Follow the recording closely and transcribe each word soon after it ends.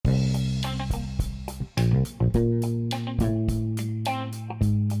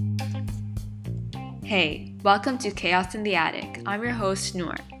Hey, welcome to Chaos in the Attic. I'm your host,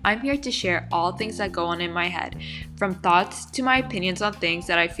 Noor. I'm here to share all things that go on in my head, from thoughts to my opinions on things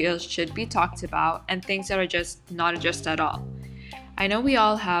that I feel should be talked about and things that are just not addressed at all. I know we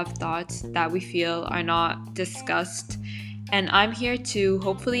all have thoughts that we feel are not discussed, and I'm here to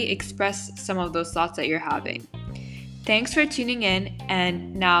hopefully express some of those thoughts that you're having. Thanks for tuning in,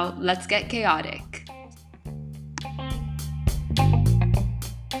 and now let's get chaotic.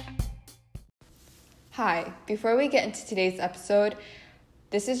 Hi, before we get into today's episode,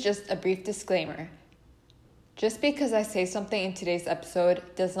 this is just a brief disclaimer. Just because I say something in today's episode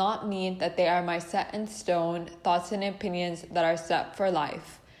does not mean that they are my set in stone thoughts and opinions that are set for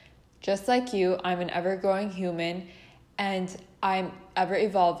life. Just like you, I'm an ever-growing human and I'm ever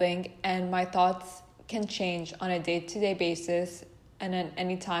evolving, and my thoughts can change on a day-to-day basis and at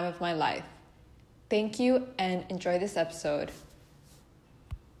any time of my life. Thank you and enjoy this episode.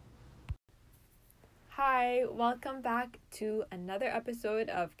 Hi, welcome back to another episode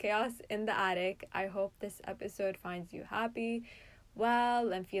of Chaos in the Attic. I hope this episode finds you happy,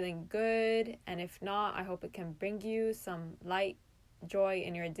 well, and feeling good. And if not, I hope it can bring you some light joy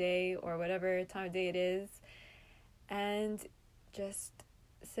in your day or whatever time of day it is. And just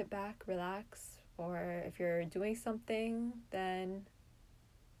sit back, relax, or if you're doing something, then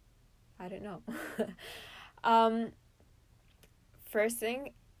I don't know. First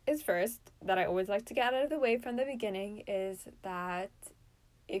thing is first that I always like to get out of the way from the beginning is that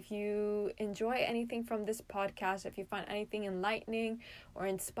if you enjoy anything from this podcast, if you find anything enlightening or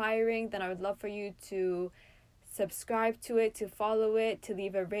inspiring, then I would love for you to subscribe to it, to follow it, to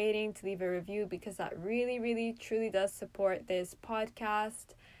leave a rating, to leave a review, because that really, really, truly does support this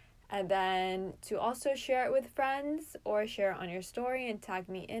podcast. And then to also share it with friends or share it on your story and tag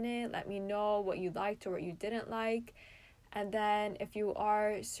me in it. Let me know what you liked or what you didn't like. And then if you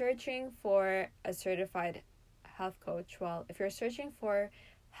are searching for a certified health coach, well, if you're searching for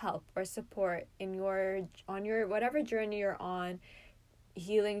help or support on your whatever journey you're on,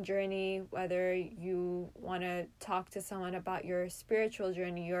 healing journey, whether you want to talk to someone about your spiritual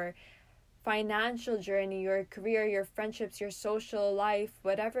journey, your financial journey, your career, your friendships, your social life,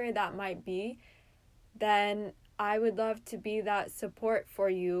 whatever that might be, then I would love to be that support for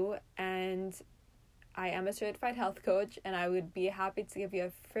you. And I am a certified health coach, and I would be happy to give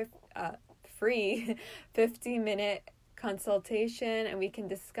you a free 15-minute consultation, and we can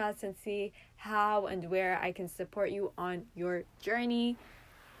discuss and see how and where I can support you on your journey.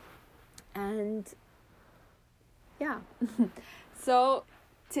 And yeah, so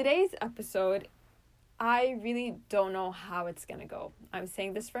today's episode, I really don't know how it's gonna go. I'm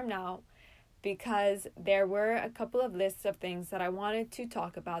saying this from now because there were a couple of lists of things that I wanted to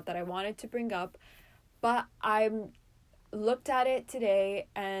talk about, that I wanted to bring up, but I looked at it today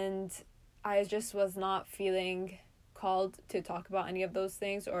and I just was not feeling called to talk about any of those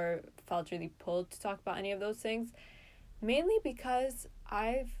things, or felt really pulled to talk about any of those things. Mainly because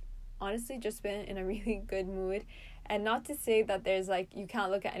I've honestly just been in a really good mood. And not to say that there's you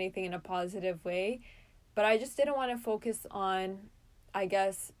can't look at anything in a positive way, but I just didn't want to focus on, I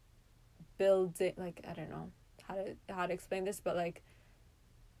guess, building, I don't know how to explain this, but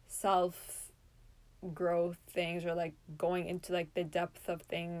self growth things, or going into the depth of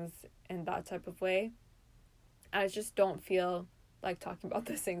things in that type of way. I just don't feel like talking about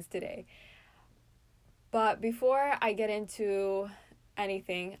those things today. But before I get into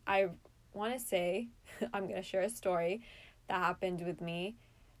anything, I want to say I'm going to share a story that happened with me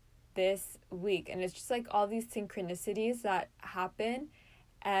this week, and it's just all these synchronicities that happen,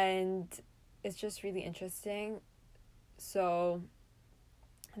 and it's just really interesting. So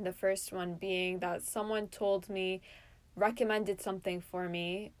the first one being that someone recommended something for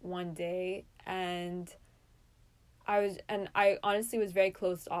me one day, and I honestly was very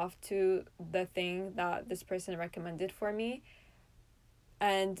closed off to the thing that this person recommended for me.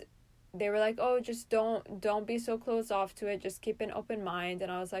 And they were like, oh, just don't be so closed off to it, just keep an open mind. And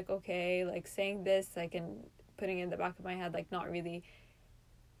I was like, okay, saying this, and putting it in the back of my head, not really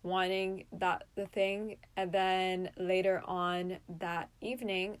wanting the thing. And then later on that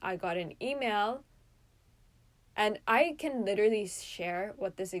evening, I got an email, and I can literally share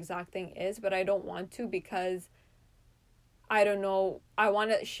what this exact thing is, but I don't want to, because I don't know, I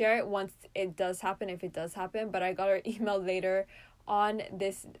want to share it once it does happen, if it does happen. But I got an email later on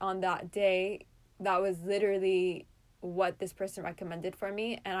that day that was literally what this person recommended for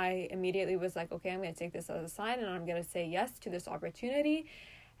me, and I immediately was like, okay, I'm going to take this as a sign, and I'm going to say yes to this opportunity.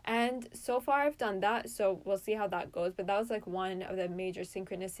 And so far I've done that, so we'll see how that goes. But that was one of the major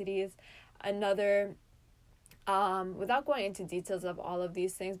synchronicities. Another Without going into details of all of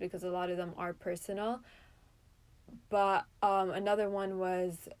these things because a lot of them are personal, but another one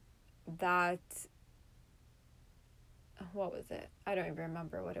was that, what was it? I don't even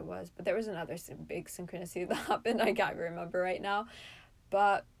remember what it was, but there was another big synchronicity that happened. I can't remember right now.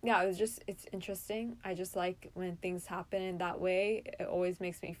 But yeah, it's interesting. I just like when things happen in that way. It always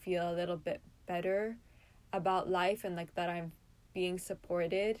makes me feel a little bit better about life and like that I'm being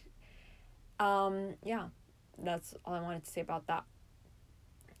supported. Yeah, that's all I wanted to say about that.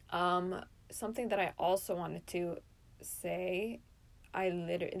 Something that I also wanted to say, I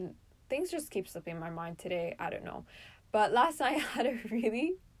literally, things just keep slipping my mind today. I don't know. But last night I had a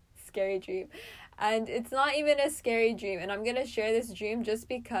really scary dream. And it's not even a scary dream. And I'm going to share this dream just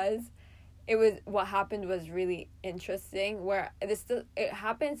because what happened was really interesting. Where it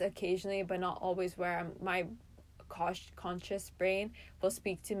happens occasionally, but not always, where my conscious brain will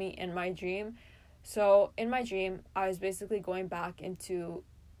speak to me in my dream. So in my dream, I was basically going back into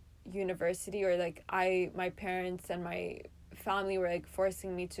university, or like my parents and my family were like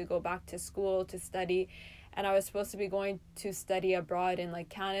forcing me to go back to school to study, and I was supposed to be going to study abroad in like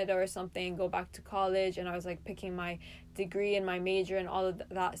Canada or something, go back to college, and I was like picking my degree and my major and all of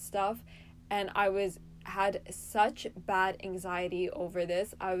that stuff. And had such bad anxiety over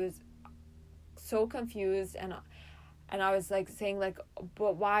this. I was so confused, and I was like saying like,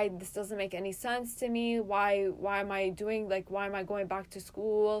 but why, this doesn't make any sense to me, why am I doing, like, why am I going back to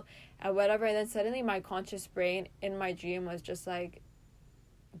school and whatever. And then suddenly my conscious brain in my dream was just like,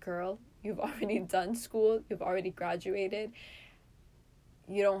 girl, you've already done school, you've already graduated,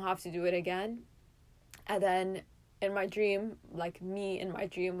 you don't have to do it again. And then in my dream, like, me in my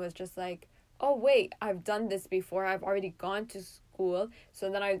dream was just like, oh wait, I've done this before, I've already gone to school. So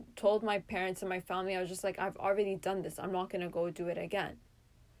then I told my parents and my family, I was just like, I've already done this, I'm not gonna go do it again.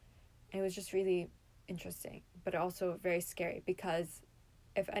 And it was just really interesting, but also very scary, because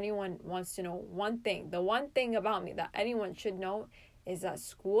if anyone wants to know one thing, the one thing about me that anyone should know is that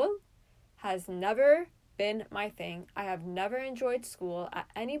school has never been my thing. I have never enjoyed school. At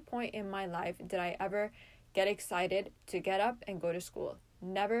any point in my life did I ever get excited to get up and go to school.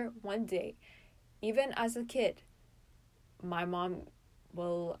 Never one day. Even as a kid, my mom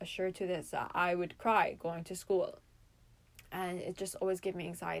will assure to this that I would cry going to school. And it just always gave me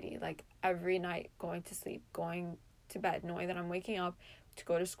anxiety. Like every night, going to sleep, going to bed, knowing that I'm waking up to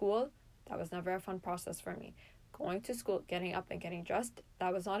go to school, that was never a fun process for me. Going to school, getting up and getting dressed,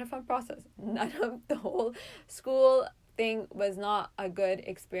 that was not a fun process. None of the whole school thing was not a good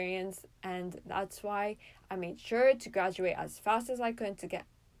experience, and that's why I made sure to graduate as fast as I could, to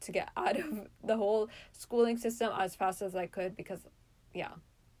get out of the whole schooling system as fast as I could, because yeah,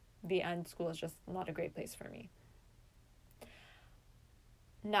 the end, school is just not a great place for me.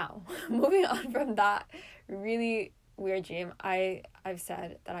 Now, moving on from that really weird dream, I've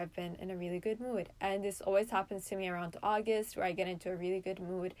said that I've been in a really good mood, and this always happens to me around August, where I get into a really good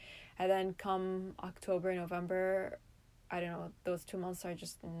mood, and then come October, November, I don't know, those 2 months are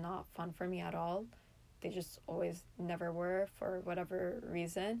just not fun for me at all. They just always never were, for whatever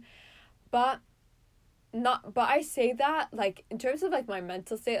reason. But I say that, like, in terms of like my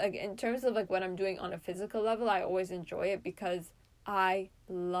mental state, like in terms of like what I'm doing on a physical level, I always enjoy it, because I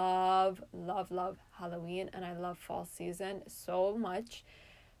love Halloween, and I love fall season so much.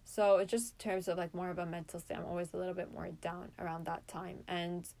 So it just, in terms of like more of a mental state, I'm always a little bit more down around that time.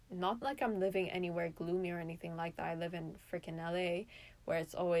 And not like I'm living anywhere gloomy or anything like that. I live in freaking LA, where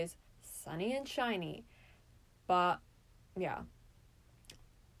it's always sunny and shiny. But yeah,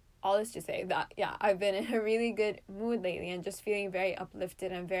 all this to say that, yeah, I've been in a really good mood lately, and just feeling very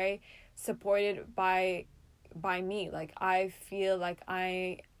uplifted and very supported by me. Like, I feel like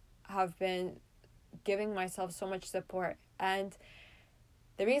I have been giving myself so much support. And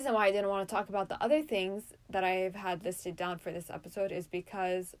the reason why I didn't want to talk about the other things that I've had listed down for this episode is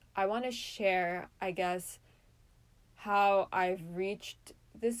because I want to share, I guess, how I've reached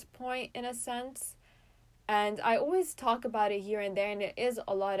this point, in a sense. And I always talk about it here and there, and it is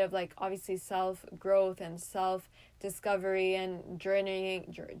a lot of like, obviously, self-growth and self-discovery and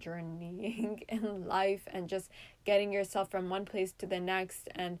journeying in life, and just getting yourself from one place to the next,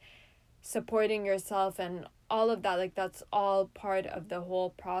 and supporting yourself and all of that. Like, that's all part of the whole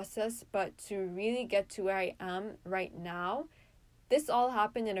process. But to really get to where I am right now, this all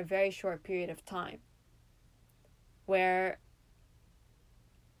happened in a very short period of time, where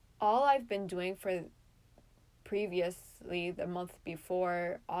all I've been doing for previously, the month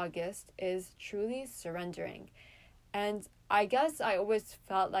before August, is truly surrendering. And I guess I always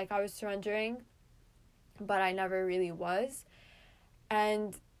felt like I was surrendering, but I never really was.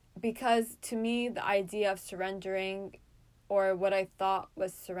 And because to me, the idea of surrendering, or what I thought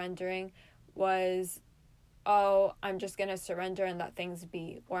was surrendering, was, oh, I'm just gonna surrender and let things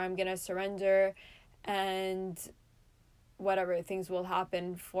be, or I'm gonna surrender and whatever, things will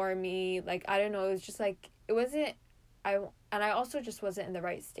happen for me. Like, I don't know, it was just like, it wasn't, and I also just wasn't in the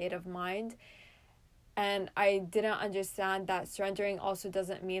right state of mind. And I didn't understand that surrendering also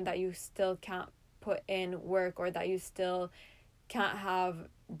doesn't mean that you still can't put in work, or that you still can't have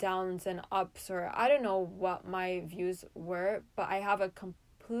downs and ups, or I don't know what my views were, but I have a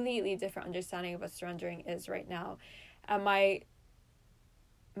completely different understanding of what surrendering is right now. And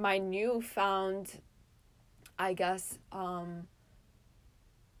my newfound, I guess,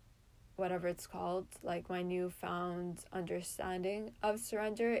 whatever it's called, like my newfound understanding of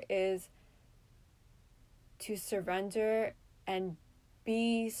surrender is to surrender and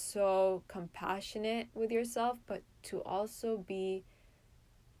be so compassionate with yourself, but to also be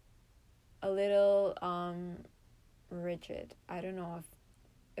a little rigid. I don't know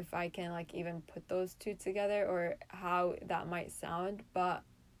if I can like even put those two together, or how that might sound, but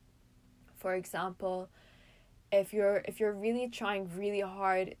for example, if you're really trying really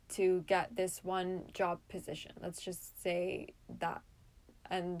hard to get this one job position, let's just say that,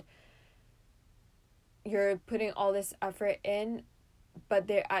 and you're putting all this effort in, but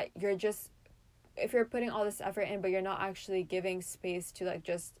you're just, if you're putting all this effort in but you're not actually giving space to like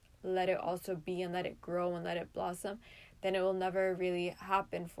just let it also be and let it grow and let it blossom, then it will never really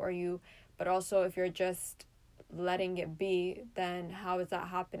happen for you. But also, if you're just letting it be, then how is that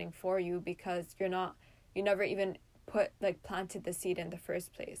happening for you? Because you never even planted the seed in the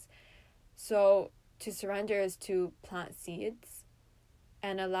first place. So to surrender is to plant seeds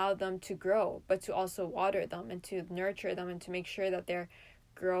and allow them to grow, but to also water them and to nurture them and to make sure that they're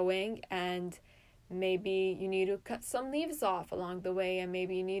growing. And maybe you need to cut some leaves off along the way, and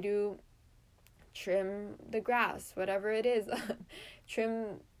maybe you need to trim the grass, whatever it is.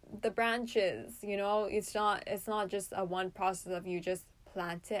 Trim the branches, it's not just a one process of you just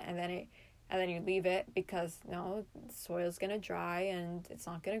plant it and then you leave it, because no, the soil's gonna dry and it's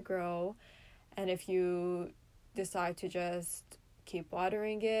not gonna grow. And if you decide to just keep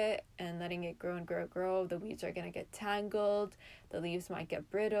watering it and letting it grow and grow, the weeds are gonna get tangled, the leaves might get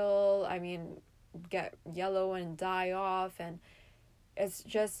brittle, get yellow and die off, and it's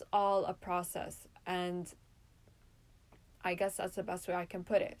just all a process. And I guess that's the best way I can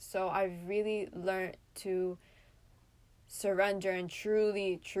put it. So I've really learned to surrender, and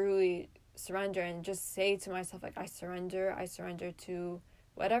truly surrender, and just say to myself, like, I surrender to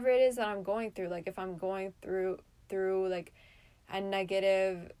whatever it is that I'm going through. Like, if I'm going through like a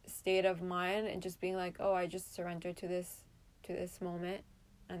negative state of mind, and just being like, oh, I just surrender to this moment,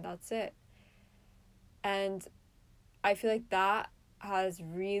 and that's it. And I feel like that has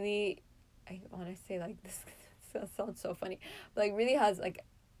really, I want to say like this that sounds so funny, but like really has like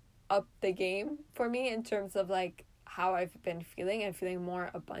upped the game for me in terms of like how I've been feeling, and feeling more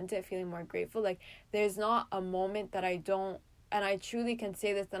abundant, feeling more grateful. Like, there's not a moment that I don't, and I truly can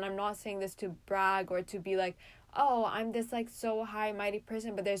say this, and I'm not saying this to brag or to be like, oh, I'm this like so high mighty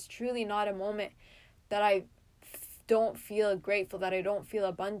person, but there's truly not a moment that I don't feel grateful, that I don't feel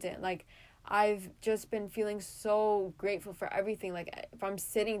abundant. Like, I've just been feeling so grateful for everything. Like, if I'm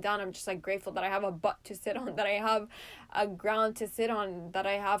sitting down, I'm just like grateful that I have a butt to sit on, that I have a ground to sit on, that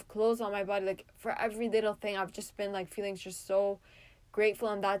I have clothes on my body. Like, for every little thing, I've just been like feeling just so grateful,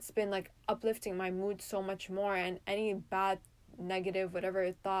 and that's been like uplifting my mood so much more. And any bad, negative,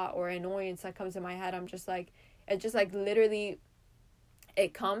 whatever thought or annoyance that comes in my head, I'm just like, it just like literally,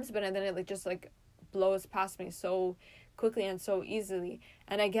 it comes, but then it like just like blows past me so quickly and so easily.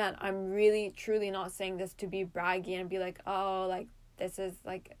 And again, I'm really truly not saying this to be braggy and be like, oh, like this is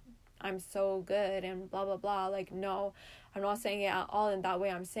like I'm so good and blah blah blah. Like, no, I'm not saying it at all in that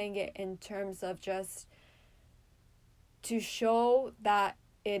way. I'm saying it in terms of just to show that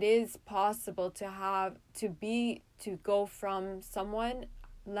it is possible to go from someone.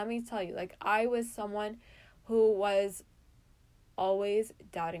 Let me tell you, like, I was someone who was always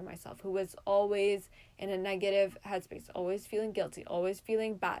doubting myself, who was always in a negative headspace, always feeling guilty, always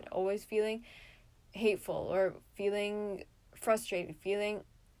feeling bad, always feeling hateful or feeling frustrated,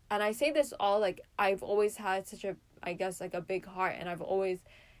 and I say this all like, I've always had such a, I guess, like a big heart, and I've always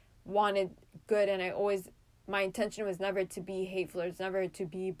wanted good, and my intention was never to be hateful, or it's never to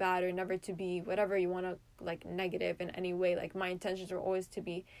be bad, or never to be whatever you want to, like, negative in any way. Like, my intentions were always to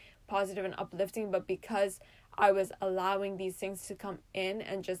be positive and uplifting, but because I was allowing these things to come in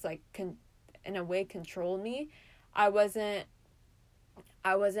and just like in a way control me, I wasn't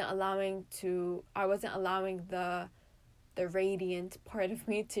allowing the the radiant part of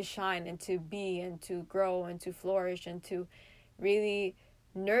me to shine and to be and to grow and to flourish and to really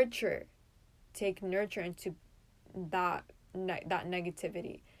take nurture into that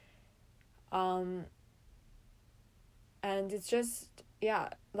negativity. And it's just, yeah,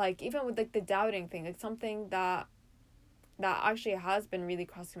 like even with like the doubting thing, like something that actually has been really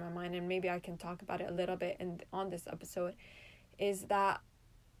crossing my mind, and maybe I can talk about it a little bit on this episode, is that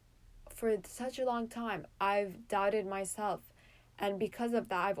for such a long time I've doubted myself, and because of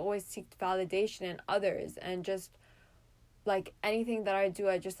that I've always sought validation in others, and just like anything that I do,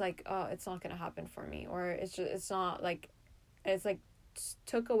 I just like, oh, it's not gonna happen for me, or it's not like, it's like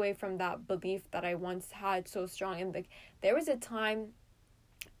took away from that belief that I once had so strong. And like there was a time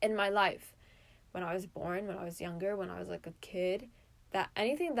in my life when I was born, when I was younger, when I was like a kid, that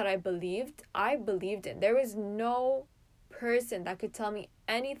anything that I believed in. There was no person that could tell me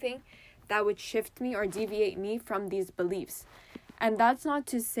anything that would shift me or deviate me from these beliefs. And that's not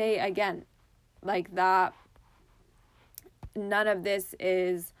to say, again, like that none of this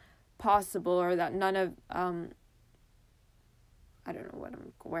is possible, or that none of I don't know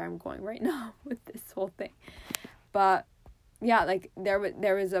where I'm going right now with this whole thing. But yeah, like there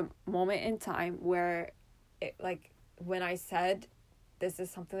was a moment in time where it, like when I said this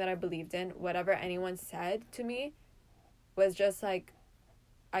is something that I believed in, whatever anyone said to me was just like,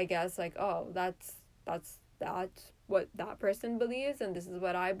 I guess like, oh, that's what that person believes, and this is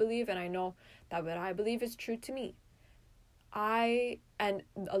what I believe, and I know that what I believe is true to me. And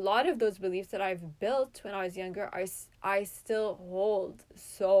a lot of those beliefs that I've built when I was younger I still hold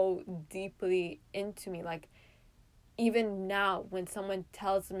so deeply into me. Like even now when someone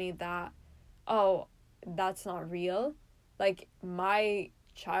tells me that, oh, that's not real, like my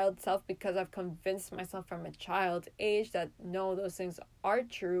child self, because I've convinced myself from a child age that no, those things are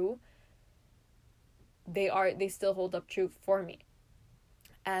true, they still hold up true for me.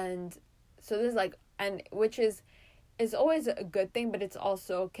 And so this is like, and which is always a good thing, but it's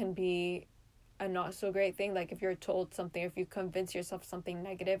also can be a not so great thing. Like if you're told something, if you convince yourself something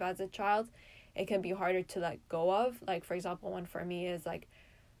negative as a child, it can be harder to let go of. Like for example, one for me is like,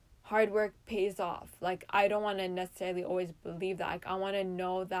 hard work pays off. Like I don't want to necessarily always believe that. Like I want to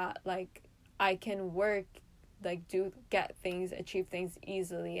know that like I can work, like get things, achieve things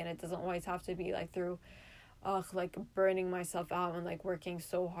easily, and it doesn't always have to be like through like burning myself out and like working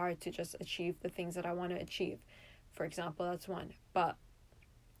so hard to just achieve the things that I want to achieve. For example, that's one. But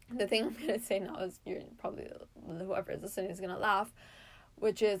the thing I'm going to say now is, you're probably, whoever is listening is going to laugh,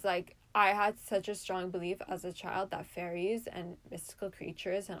 which is like, I had such a strong belief as a child that fairies and mystical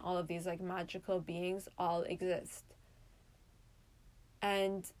creatures and all of these like magical beings all exist.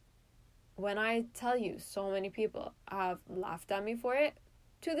 And when I tell you, so many people have laughed at me for it,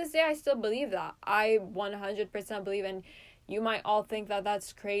 to this day I still believe that. I 100% believe, and you might all think that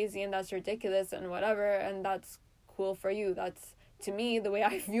that's crazy and that's ridiculous and whatever, and that's cool for you. That's, to me, the way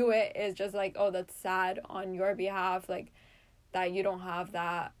I view it is just like, oh, that's sad on your behalf, like that you don't have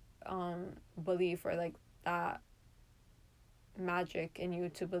that belief or like that magic in you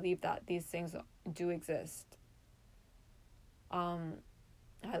to believe that these things do exist. I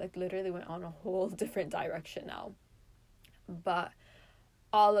like literally went on a whole different direction now, but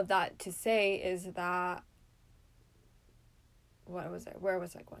all of that to say is that, where was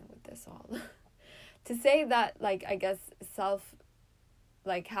I going with this all? To say that, like, I guess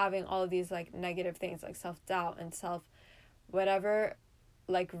like having all of these like negative things like self-doubt and whatever,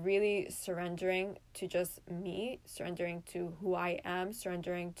 like really surrendering to just me, surrendering to who I am,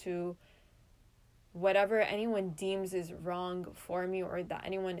 surrendering to whatever anyone deems is wrong for me, or that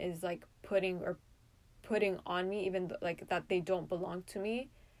anyone is like putting on me, even like that they don't belong to me.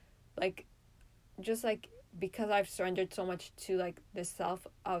 Like just like, because I've surrendered so much to like the self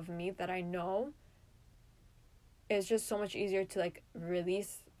of me that I know, it's just so much easier to like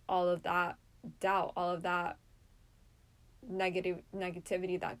release all of that doubt, all of that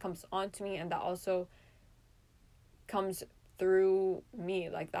negativity that comes onto me, and that also comes through me,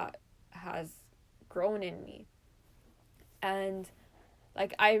 like that has grown in me. And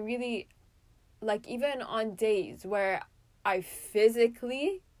like I really, like even on days where I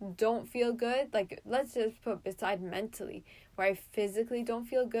physically don't feel good, like let's just put beside mentally, where I physically don't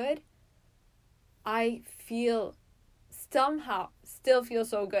feel good, I somehow still feel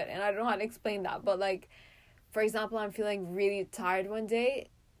so good. And I don't know how to explain that, but like, for example, I'm feeling really tired one day,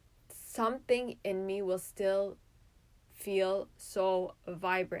 something in me will still feel so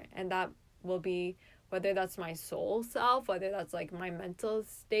vibrant, and that will be, whether that's my soul self, whether that's like my mental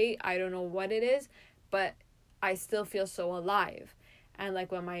state, I don't know what it is, but I still feel so alive. And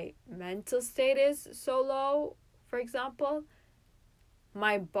like when my mental state is so low, for example,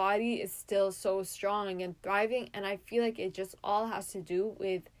 my body is still so strong and thriving. And I feel like it just all has to do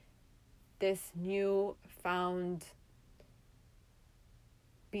with this new found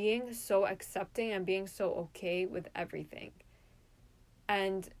being so accepting and being so okay with everything,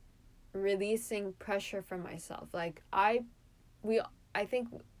 and releasing pressure from myself. Like I think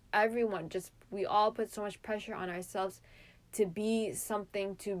everyone just, we all put so much pressure on ourselves to be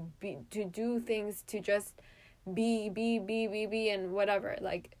something, to do things, to just be and whatever.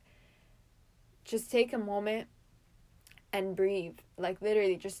 Like, just take a moment and breathe. Like,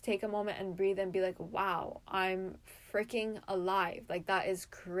 literally just take a moment and breathe and be like, wow, I'm freaking alive. Like, that is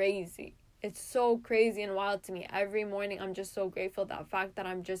crazy. It's so crazy and wild to me. Every morning I'm just so grateful, that fact that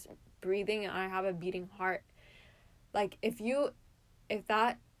I'm just breathing and I have a beating heart. Like, if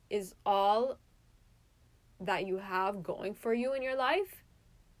that is all that you have going for you in your life,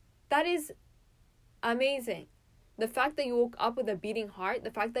 that is amazing. The fact that you woke up with a beating heart,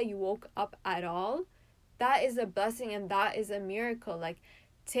 the fact that you woke up at all, that is a blessing and that is a miracle. Like,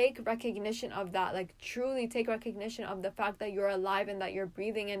 take recognition of that. Like, truly take recognition of the fact that you're alive and that you're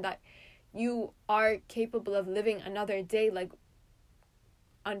breathing and that you are capable of living another day. Like,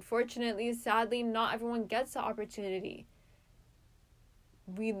 unfortunately, sadly, not everyone gets the opportunity.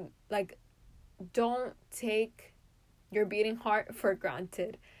 We, like, don't take your beating heart for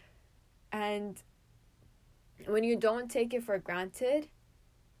granted. And when you don't take it for granted,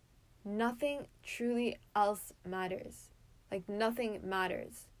 nothing truly else matters. Like, nothing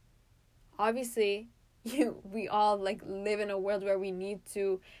matters. Obviously, we all, like, live in a world where we need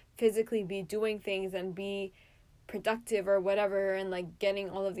to physically be doing things and be productive or whatever, and like getting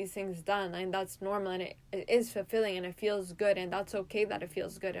all of these things done, and that's normal, and it is fulfilling and it feels good, and that's okay that it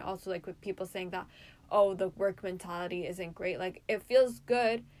feels good. And also, like, with people saying that, oh, the work mentality isn't great, like, it feels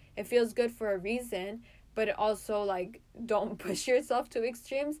good for a reason, but it also, like, don't push yourself to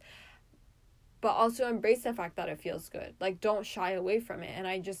extremes, but also embrace the fact that it feels good. Like, don't shy away from it. And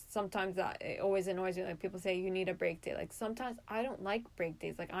I just, sometimes that, it always annoys me, like, people say you need a break day. Like, sometimes I don't like break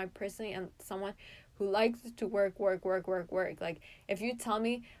days. Like, I personally am someone who likes to work. Like, if you tell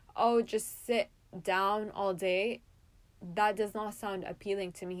me, oh, just sit down all day, that does not sound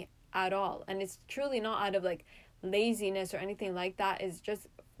appealing to me at all. And it's truly not out of, like, laziness or anything like that. It's just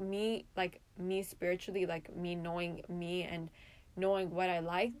me, like, me spiritually, like, me knowing me and knowing what I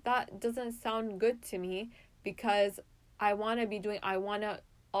like. That doesn't sound good to me, because I want to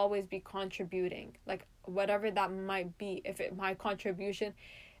always be contributing, like, whatever that might be. If my contribution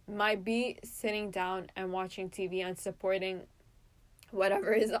might be sitting down and watching TV and supporting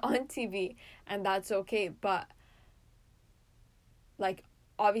whatever is on TV, and that's okay. But, like,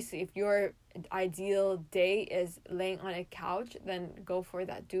 obviously, if your ideal day is laying on a couch, then go for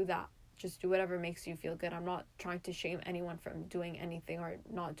that, do that. Just do whatever makes you feel good. I'm not trying to shame anyone from doing anything or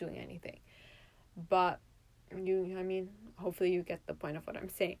not doing anything. But hopefully you get the point of what I'm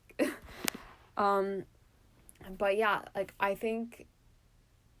saying. But yeah, like, I think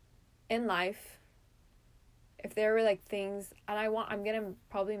in life, if there were, like, things, and I'm gonna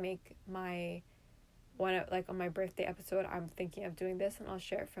probably make my one, like, on my birthday episode, I'm thinking of doing this, and I'll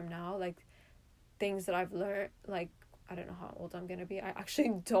share it from now, like, things that I've learned. Like, I don't know how old I'm gonna be. I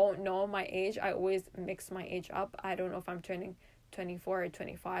actually don't know my age. I always mix my age up. I don't know if I'm turning 24 or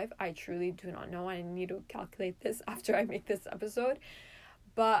 25. I truly do not know. I need to calculate this after I make this episode.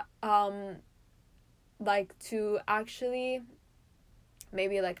 But like, to actually,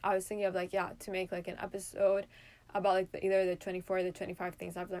 maybe, like, I was thinking of, like, yeah, to make, like, an episode about, like, either the 24 or the 25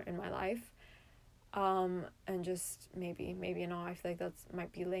 things I've learned in my life. And just maybe not. I feel like that's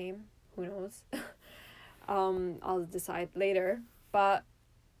might be lame. Who knows? I'll decide later. But,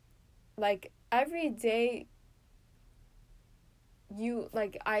 like, every day, you,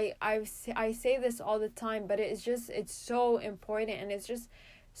 like, I say this all the time, but it's so important, and it's just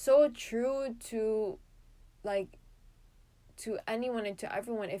so true to, like, to anyone and to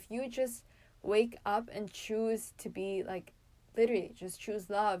everyone. If you just wake up and choose to be, like, literally just choose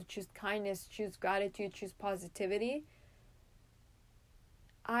love, choose kindness, choose gratitude, choose positivity,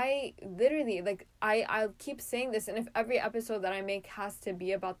 I literally, like, I'll keep saying this, and if every episode that I make has to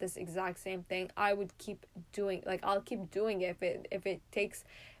be about this exact same thing, I would keep doing, like, I'll keep doing it if it takes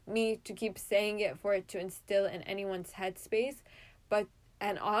me to keep saying it for it to instill in anyone's headspace. But,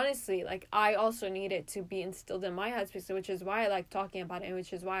 and honestly, like, I also need it to be instilled in my headspace, which is why I like talking about it, and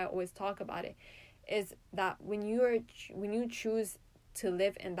which is why I always talk about it, is that when you choose to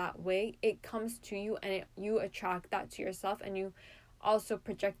live in that way, it comes to you, and you attract that to yourself, and you also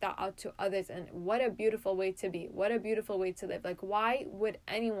project that out to others. And what a beautiful way to be, what a beautiful way to live. Like, why would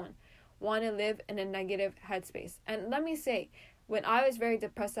anyone want to live in a negative headspace. And let me say, when I was very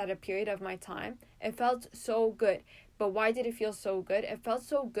depressed at a period of my time, it felt so good. But why did it feel so good? It felt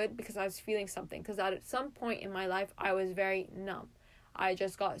so good because I was feeling something. Because at some point in my life, I was very numb. I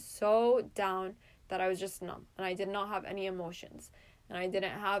just got so down that I was just numb. And I did not have any emotions. And I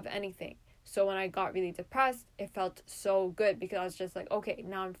didn't have anything. So when I got really depressed, it felt so good because I was just like, okay,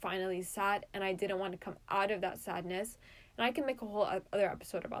 now I'm finally sad. And I didn't want to come out of that sadness. And I can make a whole other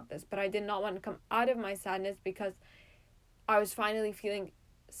episode about this. But I did not want to come out of my sadness because I was finally feeling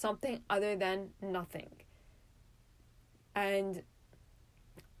something other than nothing. And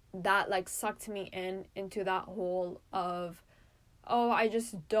that like sucked me into that hole of, oh, I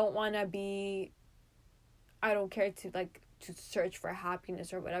just don't want to be, I don't care to search for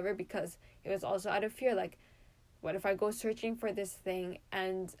happiness or whatever, because it was also out of fear. Like, what if I go searching for this thing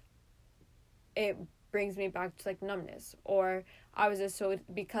and it brings me back to like numbness? Or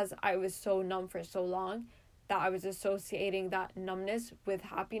because I was so numb for so long, that I was associating that numbness with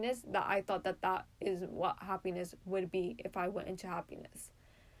happiness, that I thought that is what happiness would be if I went into happiness.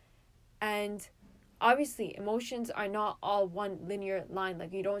 And obviously emotions are not all one linear line.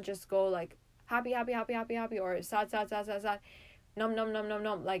 Like, you don't just go like happy, happy, happy, happy, happy, or sad, sad, sad, sad, sad, numb, numb, numb, numb,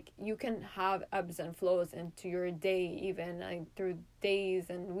 numb. Like, you can have ebbs and flows into your day, even like through days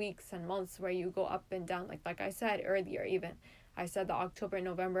and weeks and months where you go up and down. Like I said earlier, even I said that October and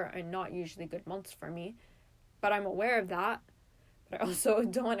November are not usually good months for me. But I'm aware of that. But I also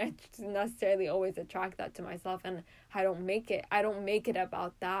don't want to necessarily always attract that to myself. And I don't make it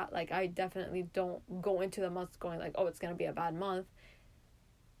about that. Like, I definitely don't go into the months going like, oh, it's going to be a bad month.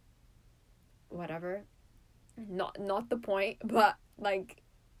 Whatever. Not the point. But like,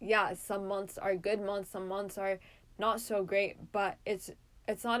 yeah, some months are good months. Some months are not so great. But it's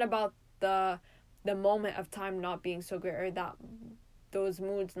not about the moment of time not being so great, or that those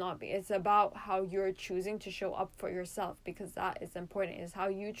moods not be. It's about how you're choosing to show up for yourself, because that is important, is how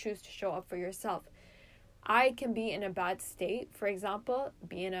you choose to show up for yourself. I can be in a bad state, for example,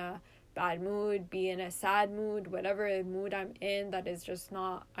 be in a bad mood, be in a sad mood, whatever mood I'm in that is just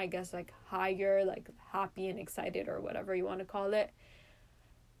not, I guess, like higher, like happy and excited or whatever you want to call it.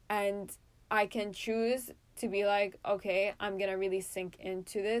 And I can choose to be like, okay, I'm gonna really sink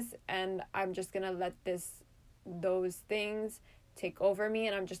into this, and I'm just gonna let those things take over me,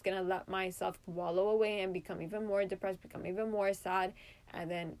 and I'm just gonna let myself wallow away and become even more depressed, become even more sad, and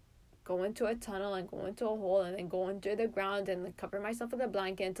then go into a tunnel and go into a hole and then go under the ground and like cover myself with a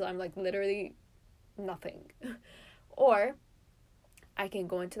blanket until I'm like literally nothing. Or I can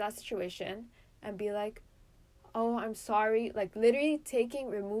go into that situation and be like, oh, I'm sorry, like literally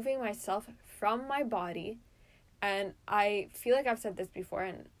removing myself from my body. And I feel like I've said this before,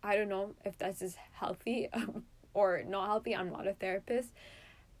 and I don't know if this is healthy or not healthy. I'm not a therapist,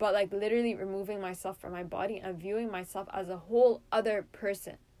 but like literally removing myself from my body and viewing myself as a whole other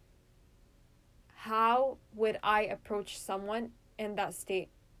person. How would I approach someone in that state?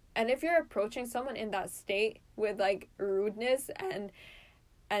 And if you're approaching someone in that state with like rudeness and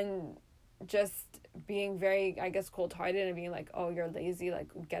just being very, I guess, cold-hearted and being like, oh, you're lazy, like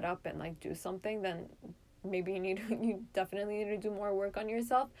get up and like do something, then maybe you definitely need to do more work on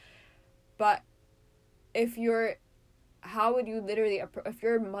yourself. But how would you literally, if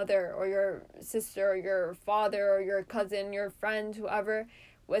your mother or your sister or your father or your cousin, your friend, whoever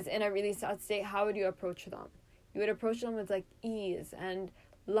was in a really sad state, how would you approach them? You would approach them with like ease and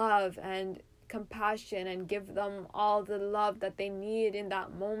love and compassion, and give them all the love that they need in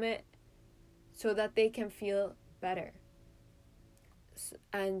that moment so that they can feel better.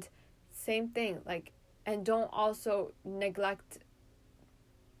 And same thing, like, and don't also neglect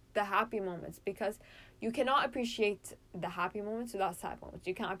the happy moments, because you cannot appreciate the happy moments without sad moments.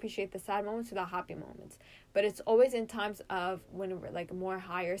 You can't appreciate the sad moments without happy moments. But it's always in times of when we're like more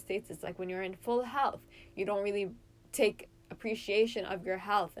higher states. It's like when you're in full health, you don't really take appreciation of your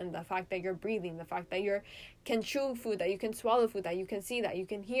health and the fact that you're breathing, the fact that you can chew food, that you can swallow food, that you can see, that you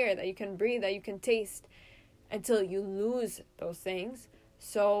can hear, that you can breathe, that you can taste, until you lose those things.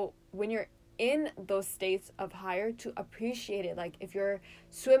 So when you're in those states of higher, to appreciate it. Like if you're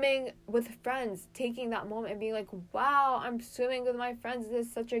swimming with friends, taking that moment and being like, wow, I'm swimming with my friends, this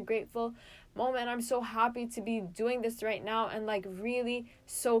is such a grateful moment, I'm so happy to be doing this right now, and like really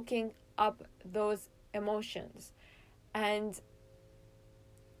soaking up those emotions. And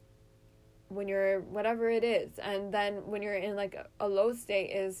when you're whatever it is, and then when you're in like a low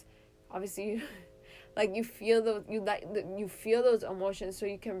state, is obviously like you feel those emotions, so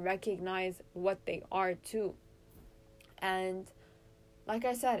you can recognize what they are too. And like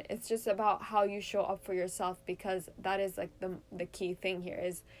I said, it's just about how you show up for yourself, because that is like the key thing here,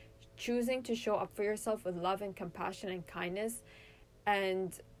 is choosing to show up for yourself with love and compassion and kindness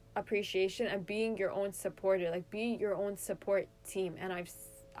and appreciation, and being your own supporter, like be your own support team. And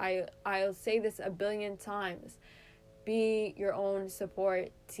I'll say this a billion times, be your own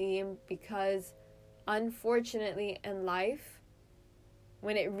support team, because unfortunately in life,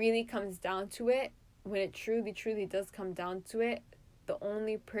 when it really comes down to it, when it truly does come down to it, the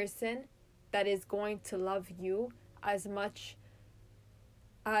only person that is going to love you as much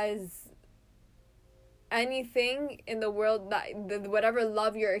as anything in the world, that whatever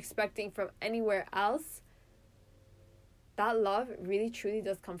love you're expecting from anywhere else, that love really truly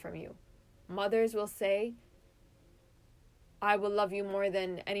does come from you. Mothers will say, I will love you more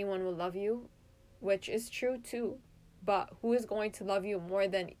than anyone will love you, which is true too. But who is going to love you more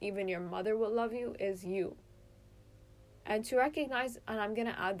than even your mother will love you is you. And to recognize, and I'm going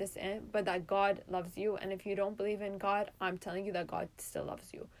to add this in, but that God loves you. And if you don't believe in God, I'm telling you that God still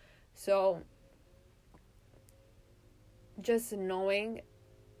loves you. So just knowing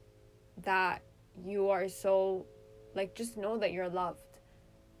that you are so, like, just know that you're loved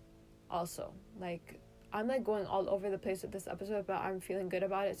also. Like, I'm like going all over the place with this episode, but I'm feeling good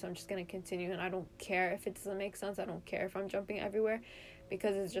about it, so I'm just going to continue. And I don't care if it doesn't make sense. I don't care if I'm jumping everywhere,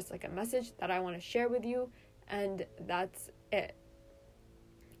 because it's just like a message that I want to share with you, and that's it.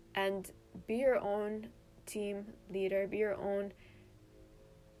 And be your own team leader, be your own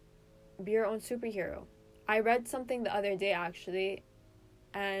superhero. I read something the other day actually,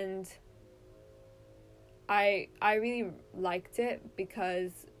 and I really liked it,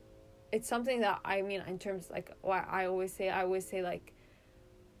 because it's something that, I mean, in terms like what I always say like,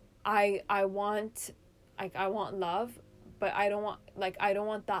 I want love, but I don't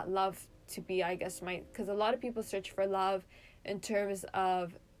want that love to be, I guess, because a lot of people search for love in terms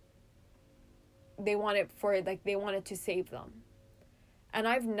of they want it to save them. And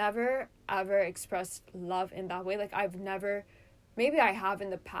I've never ever expressed love in that way. Like, maybe I have in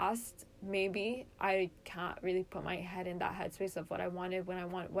the past, maybe I can't really put my head in that headspace of what I wanted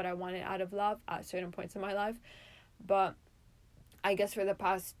what I wanted out of love at certain points in my life. But I guess for the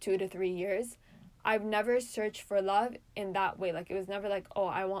past 2 to 3 years, I've never searched for love in that way. Like, it was never like, oh,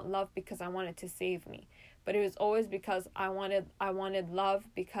 I want love because I want it to save me. But it was always because I wanted love,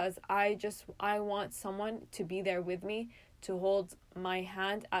 because I want someone to be there with me, to hold my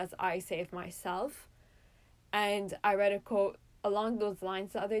hand as I save myself. And I read a quote along those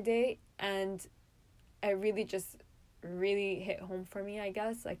lines the other day, and it really just really hit home for me, I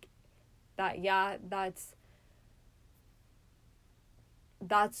guess. Like,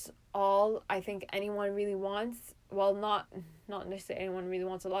 that's all I think anyone really wants. Well, not necessarily anyone really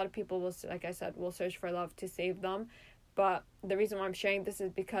wants. A lot of people will, like I said, will search for love to save them. But the reason why I'm sharing this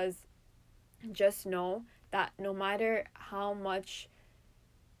is because just know that no matter how much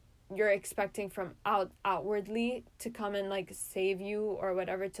you're expecting from outwardly to come and like save you or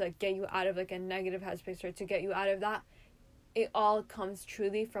whatever, to like get you out of like a negative headspace, or to get you out of that, it all comes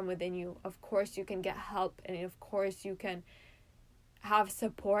truly from within you. Of course you can get help, and of course you can have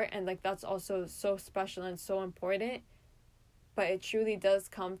support, and like that's also so special and so important, but it truly does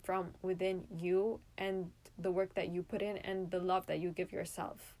come from within you, and the work that you put in, and the love that you give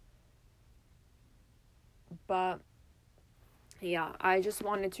yourself. But yeah, I just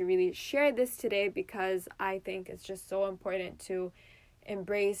wanted to really share this today, because I think it's just so important to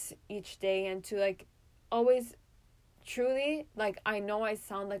embrace each day, and to like always truly, like, I know I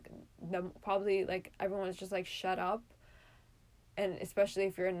sound like probably like everyone's just like, shut up, and especially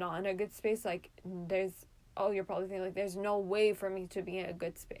if you're not in a good space, like you're probably thinking like, there's no way for me to be in a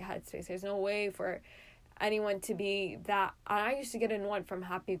good headspace, there's no way for anyone to be that. And I used to get annoyed from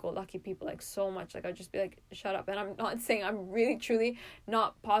happy-go-lucky people like so much. Like, I'd just be like, shut up. And I'm not saying I'm really truly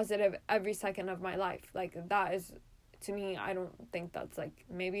not positive every second of my life. Like, that is, to me, I don't think that's like,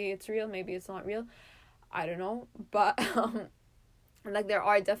 maybe it's real, maybe it's not real, I don't know. But like, there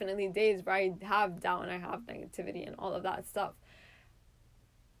are definitely days where I have doubt and I have negativity and all of that stuff.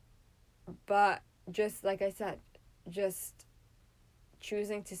 But just like I said, just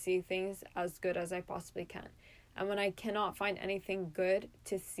choosing to see things as good as I possibly can. And when I cannot find anything good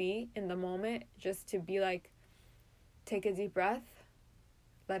to see in the moment, just to be like, take a deep breath,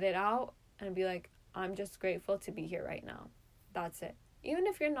 let it out, and be like, I'm just grateful to be here right now. That's it. Even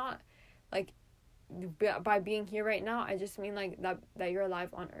if you're not, like, by being here right now, I just mean like that you're alive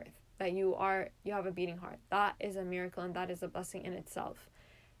on earth, that you have a beating heart. That is a miracle, and that is a blessing in itself.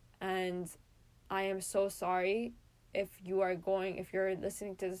 And I am so sorry if you're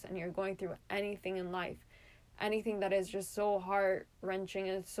listening to this and you're going through anything in life, anything that is just so heart-wrenching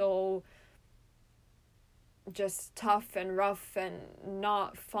and so just tough and rough and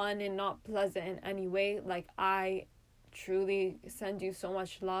not fun and not pleasant in any way, like, I truly send you so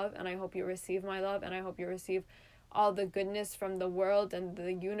much love, and I hope you receive my love, and I hope you receive all the goodness from the world and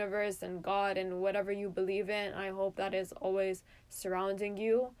the universe and God and whatever you believe in. I hope that is always surrounding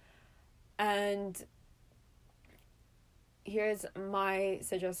you. And here's my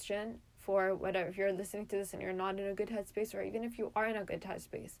suggestion for whatever, if you're listening to this and you're not in a good headspace, or even if you are in a good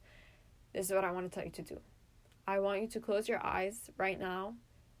headspace, this is what I want to tell you to do. I want you to close your eyes right now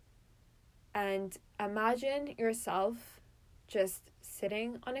and imagine yourself just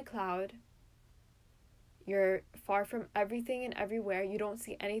sitting on a cloud. You're far from everything and everywhere. You don't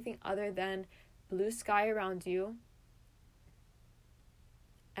see anything other than blue sky around you.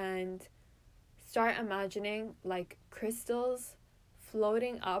 And start imagining like crystals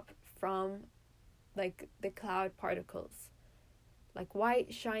floating up from like the cloud particles, like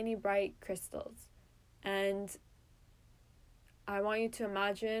white, shiny, bright crystals. And I want you to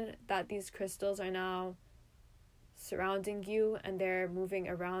imagine that these crystals are now surrounding you, and they're moving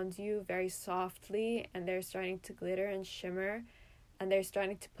around you very softly, and they're starting to glitter and shimmer, and they're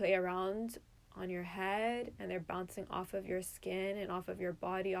starting to play around on your head, and they're bouncing off of your skin and off of your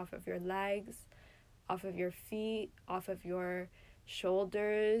body, off of your legs, off of your feet, off of your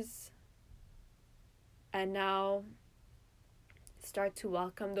shoulders. And now start to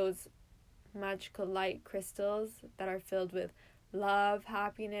welcome those magical light crystals that are filled with love,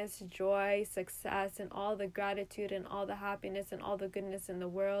 happiness, joy, success, and all the gratitude and all the happiness and all the goodness in the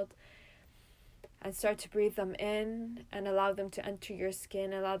world. And start to breathe them in and allow them to enter your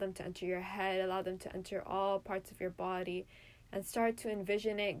skin, allow them to enter your head, allow them to enter all parts of your body, and start to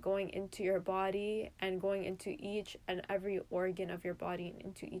envision it going into your body and going into each and every organ of your body,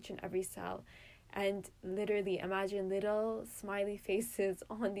 into each and every cell. And literally imagine little smiley faces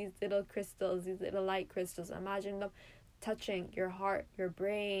on these little crystals, these little light crystals. Imagine them touching your heart, your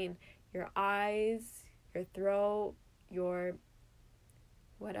brain, your eyes, your throat, your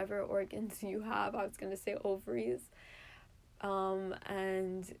whatever organs you have. I was going to say ovaries.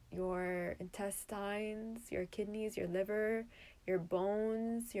 And your intestines, your kidneys, your liver, your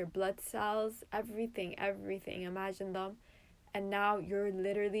bones, your blood cells, everything. Imagine them. And now you're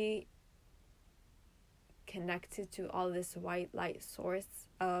literally connected to all this white light source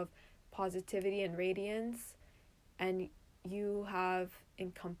of positivity and radiance, and you have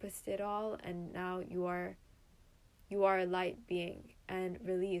encompassed it all, and now you are a light being. And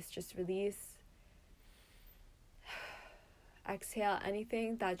release, just release. Exhale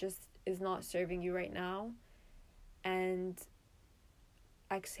anything that just is not serving you right now, and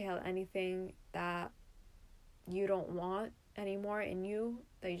exhale anything that you don't want anymore in you,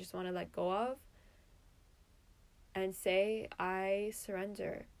 that you just want to let go of. And say, I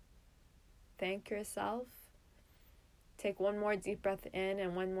surrender. Thank yourself. Take one more deep breath in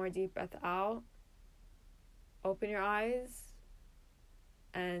and one more deep breath out. Open your eyes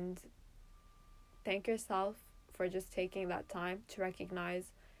and thank yourself for just taking that time to recognize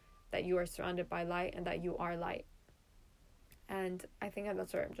that you are surrounded by light and that you are light. And I think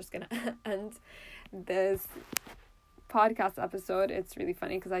that's where I'm just going to end this podcast episode. It's really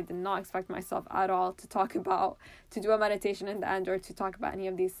funny because I did not expect myself at all to do a meditation in the end or to talk about any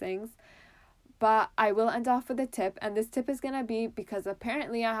of these things. But I will end off with a tip, and this tip is going to be because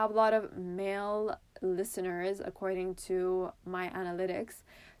apparently I have a lot of male listeners according to my analytics.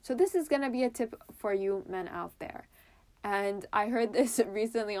 So this is going to be a tip for you men out there. And I heard this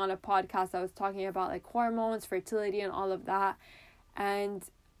recently on a podcast that was talking about like hormones, fertility, and all of that. And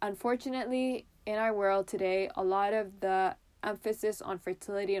unfortunately, in our world today, a lot of the emphasis on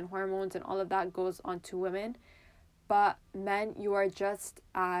fertility and hormones and all of that goes on to women. But men, you are just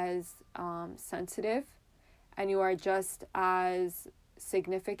as sensitive, and you are just as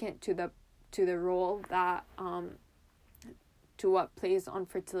significant to the role that to what plays on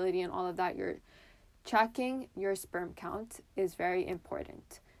fertility and all of that. You're checking your sperm count is very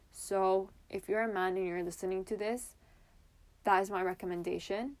important. So if you're a man and you're listening to this, that is my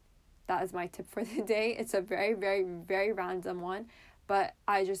recommendation. That is my tip for the day. It's a very, very, very random one, but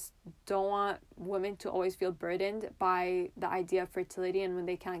I just don't want women to always feel burdened by the idea of fertility, and when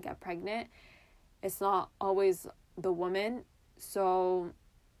they can't get pregnant, it's not always the woman. So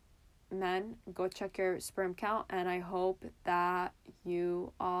men, go check your sperm count, and I hope that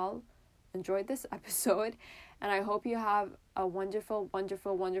you all enjoyed this episode, and I hope you have a wonderful,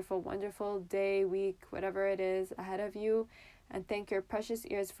 wonderful, wonderful, wonderful day, week, whatever it is ahead of you. And thank your precious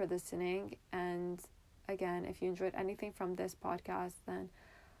ears for listening. And again, if you enjoyed anything from this podcast, then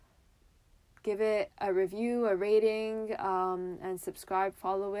give it a review, a rating, and subscribe,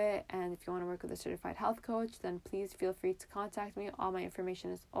 follow it. And if you want to work with a certified health coach, then please feel free to contact me. All my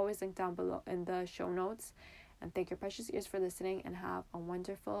information is always linked down below in the show notes. And thank your precious ears for listening, and have a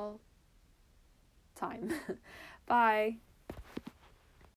wonderful time. Bye.